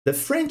The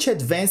French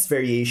advanced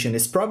variation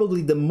is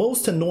probably the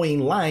most annoying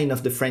line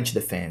of the French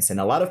defense, and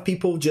a lot of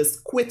people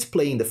just quit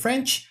playing the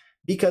French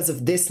because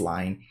of this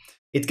line.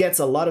 It gets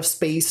a lot of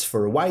space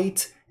for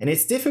white, and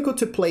it's difficult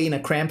to play in a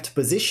cramped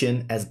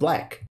position as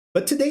black.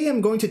 But today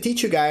I'm going to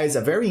teach you guys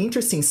a very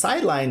interesting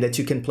sideline that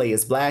you can play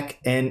as black,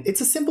 and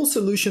it's a simple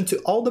solution to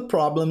all the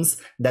problems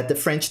that the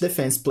French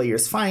defense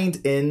players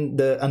find in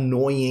the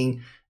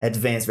annoying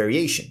advanced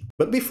variation.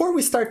 But before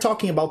we start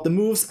talking about the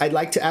moves, I'd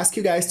like to ask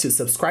you guys to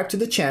subscribe to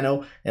the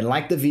channel and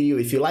like the video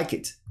if you like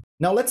it.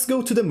 Now let's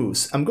go to the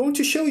moves. I'm going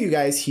to show you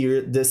guys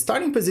here the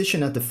starting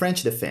position of the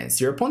French defense.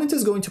 Your opponent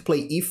is going to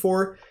play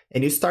e4,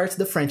 and you start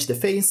the French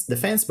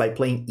defense by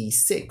playing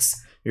e6.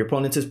 Your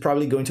opponent is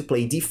probably going to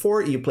play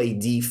d4, you play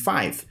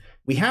d5.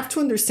 We have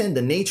to understand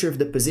the nature of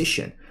the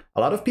position.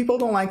 A lot of people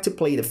don't like to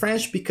play the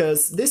French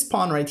because this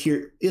pawn right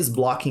here is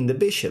blocking the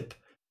bishop.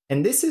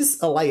 And this is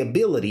a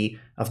liability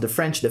of the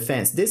French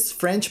defense. This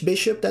French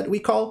bishop that we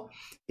call,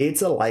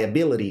 it's a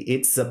liability.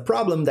 It's a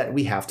problem that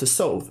we have to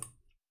solve.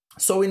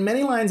 So in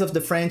many lines of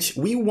the French,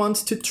 we want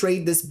to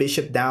trade this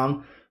bishop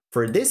down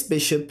for this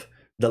bishop,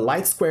 the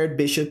light squared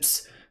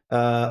bishops,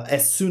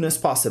 as soon as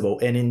possible.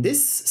 And in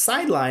this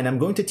sideline, I'm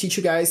going to teach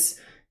you guys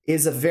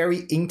is a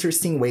very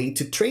interesting way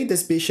to trade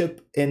this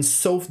bishop and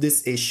solve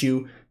this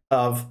issue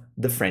of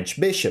the French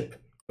bishop.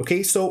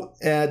 Okay, so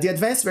the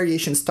advanced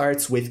variation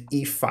starts with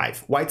e5.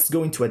 White's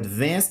going to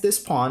advance this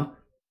pawn,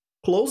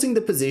 closing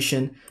the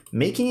position,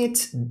 making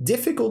it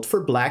difficult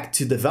for black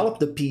to develop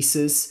the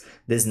pieces.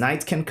 This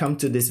knight can come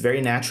to this very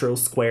natural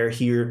square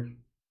here,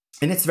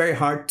 and it's very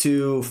hard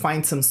to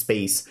find some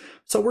space.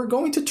 So we're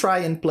going to try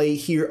and play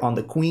here on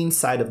the queen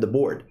side of the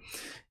board.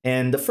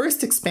 And the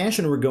first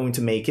expansion we're going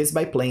to make is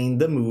by playing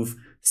the move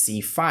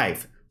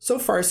c5. So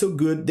far so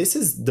good. This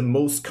is the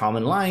most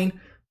common line.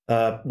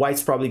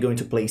 White's probably going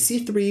to play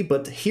c3,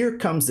 but here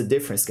comes the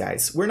difference,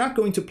 guys. We're not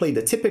going to play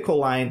the typical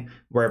line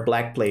where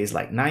black plays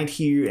like knight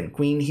here and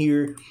queen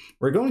here.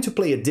 We're going to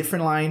play a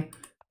different line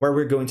where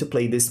we're going to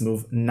play this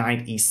move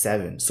knight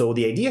e7. So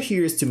the idea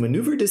here is to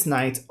maneuver this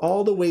knight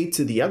all the way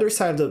to the other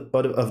side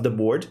of the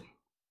board,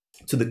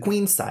 to the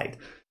queen side.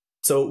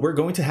 So we're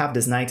going to have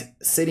this knight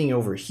sitting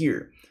over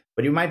here.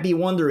 But you might be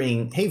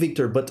wondering, hey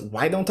Victor, but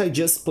why don't I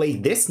just play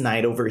this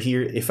knight over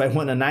here if I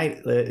want a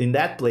knight in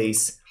that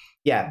place?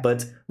 Yeah,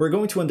 but we're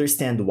going to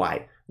understand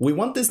why. We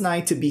want this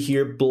knight to be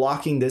here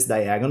blocking this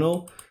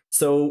diagonal,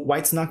 so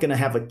white's not going to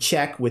have a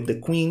check with the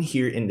queen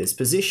here in this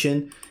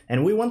position,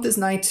 and we want this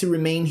knight to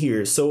remain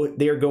here, so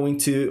we're going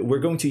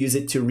to use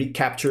it to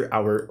recapture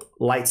our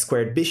light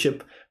squared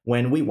bishop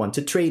when we want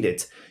to trade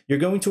it. You're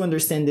going to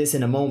understand this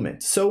in a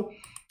moment. So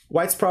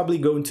white's probably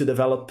going to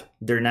develop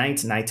their knight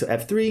to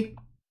f3.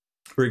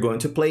 We're going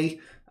to play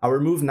our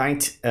move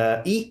knight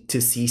e to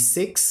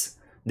c6.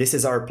 This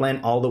is our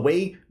plan all the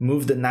way,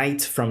 move the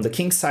knight from the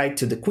king side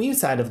to the queen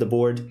side of the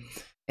board.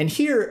 And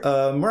here,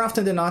 more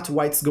often than not,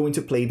 white's going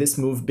to play this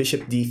move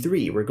bishop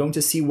d3. We're going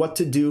to see what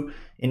to do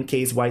in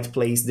case white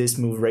plays this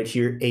move right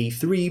here,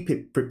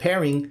 a3,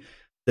 preparing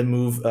the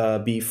move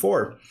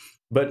b4.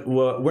 But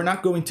we're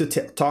not going to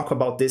talk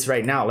about this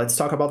right now. Let's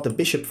talk about the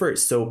bishop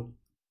first. So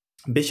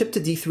bishop to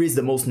d3 is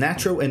the most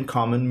natural and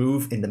common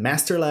move in the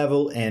master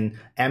level and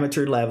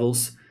amateur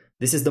levels.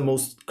 This is the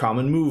most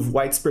common move.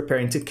 White's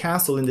preparing to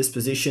castle in this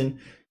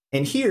position.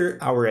 And here,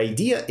 our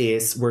idea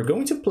is we're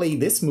going to play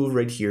this move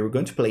right here. We're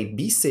going to play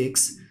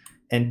b6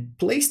 and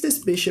place this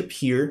bishop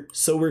here.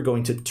 So we're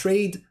going to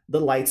trade the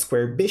light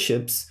square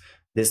bishops.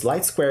 This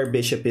light square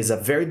bishop is a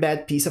very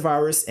bad piece of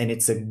ours, and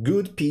it's a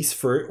good piece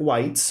for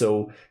white.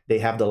 So they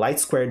have the light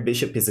squared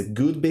bishop is a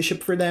good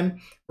bishop for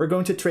them. We're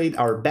going to trade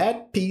our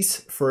bad piece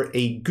for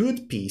a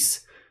good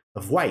piece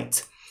of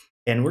white.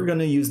 And we're going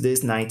to use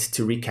this knight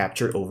to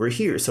recapture over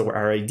here. So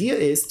our idea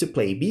is to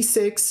play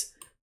b6,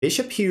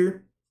 bishop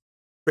here,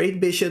 trade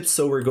bishops,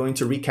 so we're going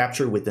to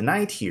recapture with the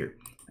knight here,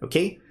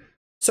 okay?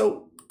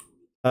 So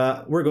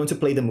we're going to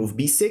play the move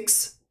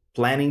b6,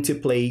 planning to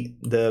play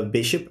the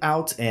bishop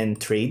out and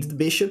trade the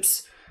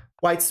bishops.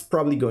 White's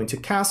probably going to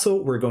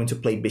castle. We're going to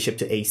play bishop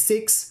to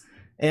a6,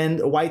 and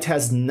white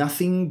has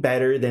nothing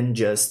better than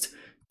just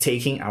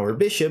taking our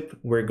bishop.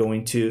 We're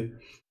going to,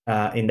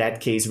 in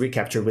that case,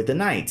 recapture with the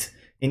knight.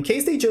 In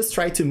case they just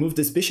try to move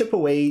this bishop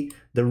away,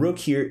 the rook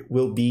here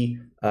will be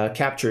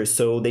captured,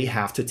 so they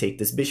have to take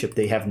this bishop.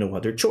 They have no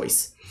other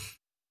choice.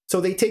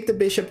 So they take the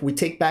bishop, we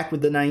take back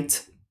with the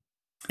knight,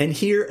 and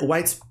here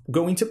white's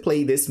going to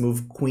play this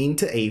move queen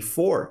to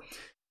a4.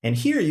 And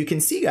here you can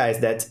see,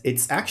 guys, that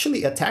it's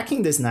actually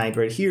attacking this knight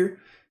right here,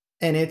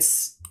 and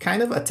it's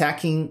kind of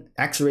attacking,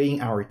 accelerating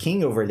our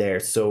king over there.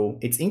 So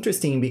it's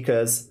interesting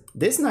because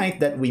this knight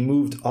that we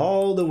moved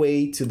all the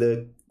way to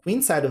the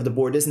queen side of the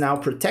board is now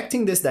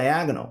protecting this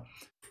diagonal.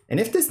 And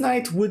if this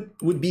knight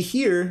would be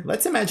here,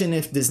 let's imagine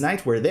if this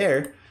knight were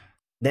there,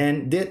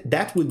 then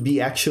that would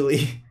be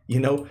actually, you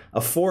know, a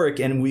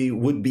fork, and we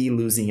would be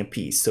losing a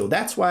piece. So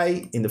that's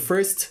why in the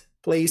first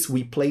place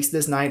we place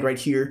this knight right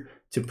here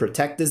to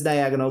protect this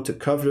diagonal, to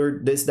cover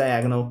this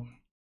diagonal.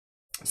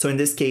 So in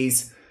this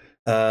case,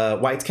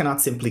 white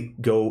cannot simply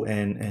go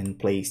and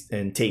place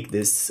and take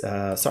this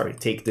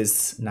take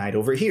this knight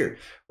over here.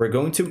 We're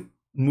going to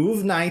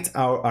move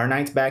our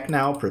knight back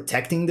now,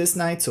 protecting this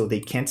knight so they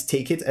can't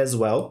take it as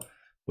well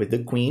with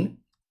the queen.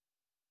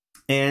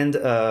 And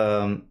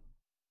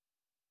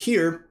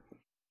here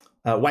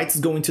white's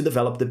going to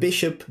develop the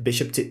bishop to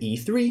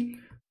e3.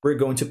 We're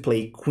going to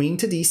play queen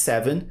to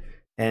d7,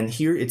 and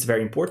here it's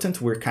very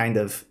important. We're kind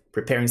of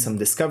preparing some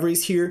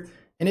discoveries here,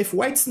 and if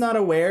white's not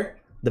aware,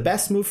 the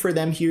best move for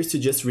them here is to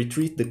just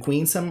retreat the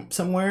queen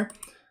somewhere.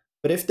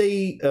 But if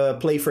they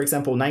play, for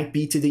example, knight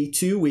b to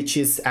d2, which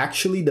is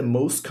actually the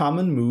most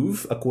common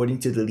move according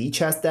to the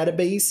Lichess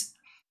database,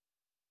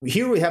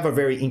 here we have a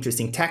very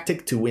interesting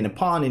tactic to win a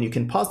pawn, and you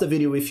can pause the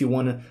video if you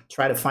want to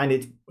try to find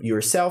it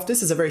yourself.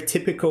 This is a very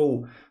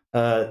typical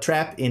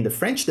trap in the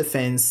French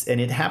defense,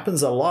 and it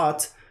happens a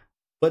lot.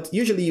 But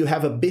usually you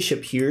have a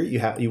bishop here,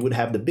 you would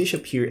have the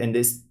bishop here, and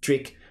this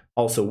trick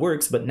also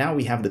works, but now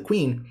we have the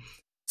queen.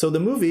 So the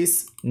move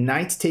is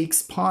knight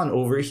takes pawn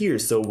over here.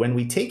 So when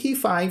we take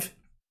e5,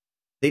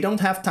 they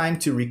don't have time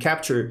to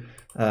recapture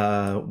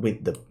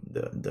with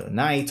the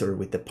knight or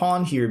with the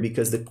pawn here,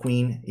 because the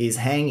queen is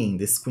hanging.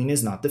 This queen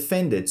is not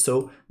defended.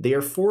 So they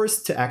are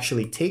forced to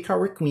actually take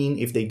our queen.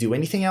 If they do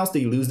anything else,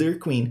 they lose their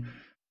queen.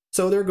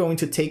 So they're going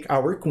to take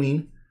our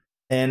queen.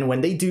 And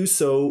when they do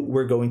so,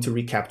 we're going to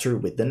recapture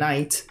with the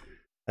knight.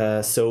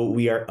 So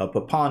we are up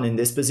a pawn in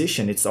this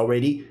position. It's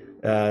already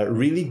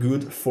really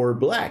good for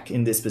black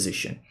in this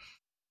position.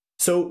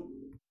 So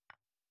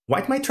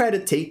white might try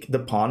to take the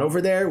pawn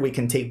over there. We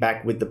can take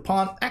back with the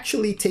pawn.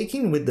 Actually,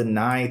 taking with the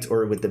knight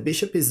or with the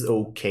bishop is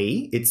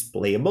okay. It's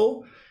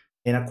playable.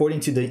 And according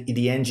to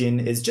the engine,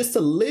 is just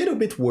a little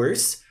bit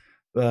worse.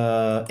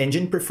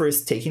 Engine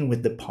prefers taking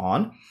with the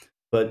pawn.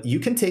 But you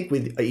can take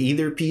with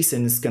either piece,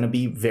 and it's going to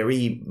be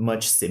very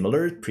much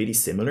similar, pretty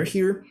similar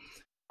here.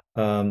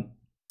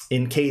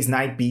 In case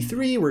knight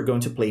b3, we're going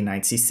to play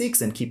knight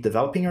c6 and keep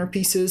developing our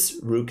pieces.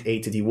 Rook a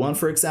to d1,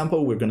 for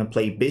example, we're going to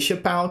play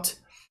bishop out.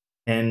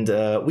 And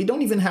we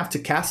don't even have to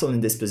castle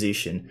in this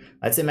position.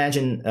 Let's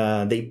imagine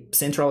they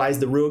centralize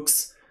the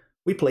rooks.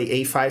 We play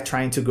a5,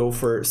 trying to go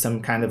for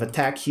some kind of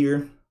attack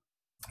here.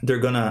 They're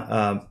going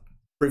to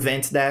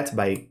prevent that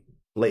by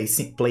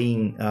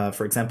playing,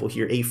 for example,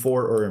 here a4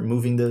 or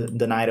moving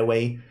the knight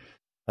away.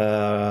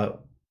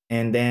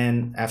 And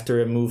then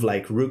after a move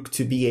like rook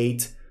to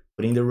b8,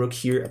 putting the rook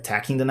here,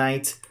 attacking the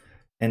knight,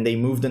 and they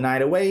move the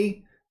knight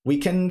away, we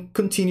can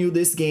continue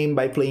this game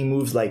by playing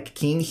moves like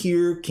king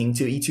here, king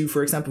to e2,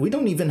 for example. We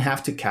don't even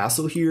have to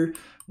castle here.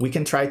 We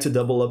can try to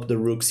double up the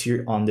rooks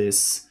here on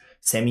this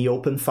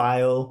semi-open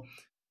file.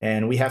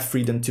 And we have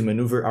freedom to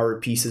maneuver our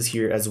pieces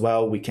here as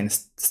well. We can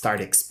start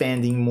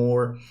expanding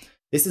more.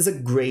 This is a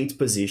great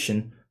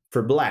position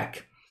for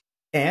black.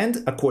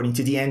 And according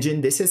to the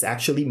engine, this is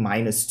actually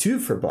 -2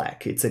 for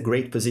black. It's a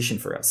great position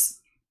for us.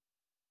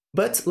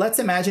 But let's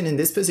imagine in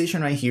this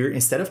position right here,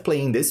 instead of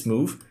playing this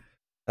move,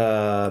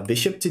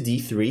 bishop to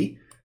d3,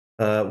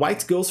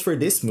 white goes for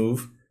this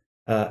move,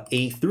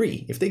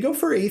 a3. If they go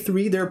for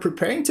a3, they're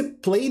preparing to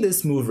play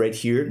this move right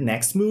here,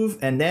 next move,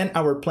 and then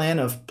our plan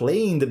of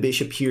playing the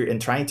bishop here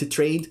and trying to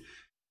trade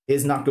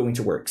is not going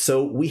to work.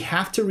 So we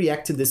have to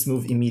react to this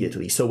move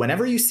immediately. So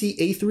whenever you see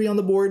a3 on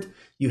the board,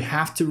 you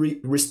have to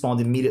respond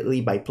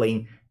immediately by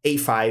playing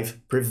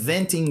a5,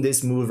 preventing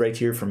this move right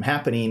here from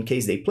happening. In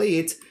case they play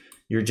it,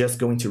 you're just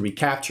going to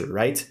recapture,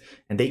 right?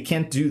 And they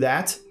can't do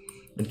that.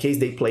 In case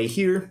they play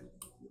here,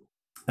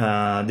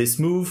 this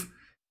move,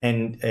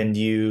 and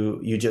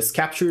you just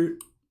capture,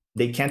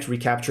 they can't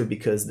recapture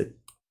because the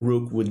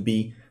rook would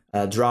be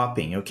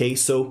dropping, okay?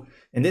 So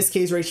in this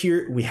case right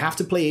here, we have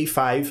to play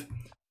a5.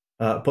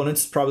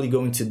 Opponent's probably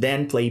going to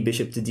then play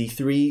bishop to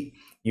d3.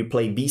 You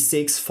play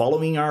b6,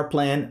 following our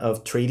plan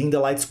of trading the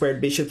light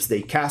squared bishops.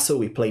 They castle,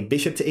 we play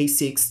bishop to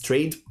a6,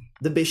 trade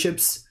the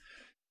bishops,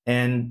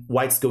 and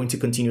white's going to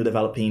continue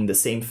developing the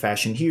same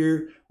fashion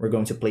here. We're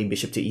going to play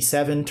bishop to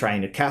e7,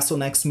 trying to castle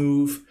next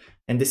move,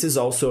 and this is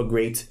also a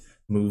great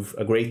move,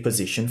 a great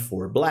position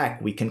for black.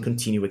 We can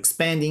continue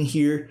expanding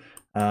here,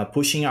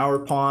 pushing our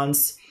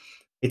pawns.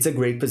 It's a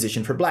great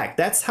position for black.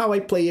 That's how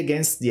I play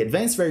against the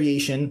advanced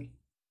variation.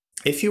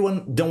 If you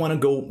don't want to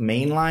go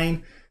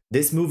mainline,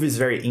 this move is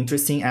very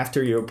interesting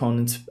after your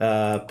opponent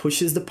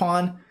pushes the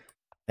pawn,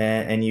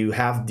 and you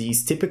have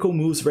these typical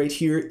moves right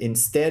here.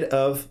 Instead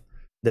of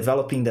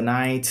developing the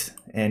knight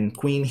and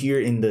queen here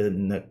in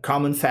the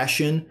common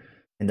fashion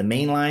in the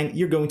main line,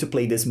 you're going to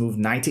play this move,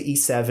 knight to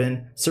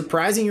e7,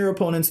 surprising your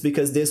opponents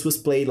because this was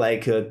played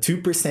like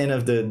 2%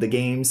 of the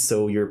games,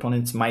 so your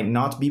opponents might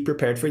not be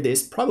prepared for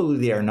this. Probably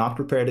they are not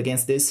prepared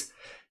against this,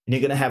 and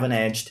you're going to have an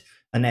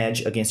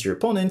edge against your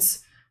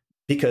opponents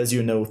because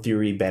you know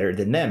theory better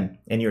than them.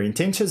 And your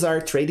intentions are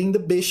trading the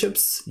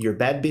bishops, your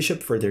bad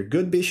bishop for their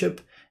good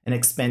bishop, and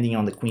expanding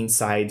on the queen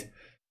side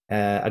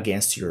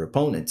against your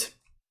opponent.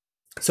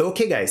 So,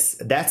 okay, guys,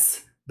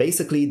 that's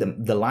basically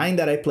the line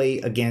that I play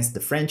against the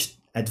French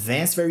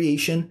advanced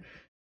variation.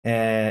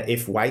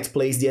 If white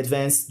plays the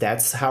advanced,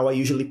 that's how I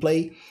usually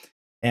play.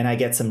 And I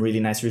get some really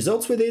nice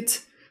results with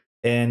it.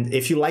 And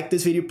if you like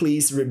this video,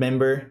 please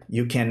remember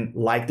you can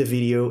like the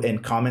video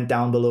and comment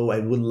down below. I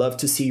would love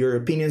to see your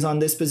opinions on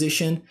this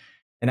position.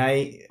 And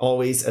I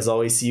always, as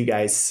always, see you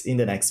guys in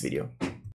the next video.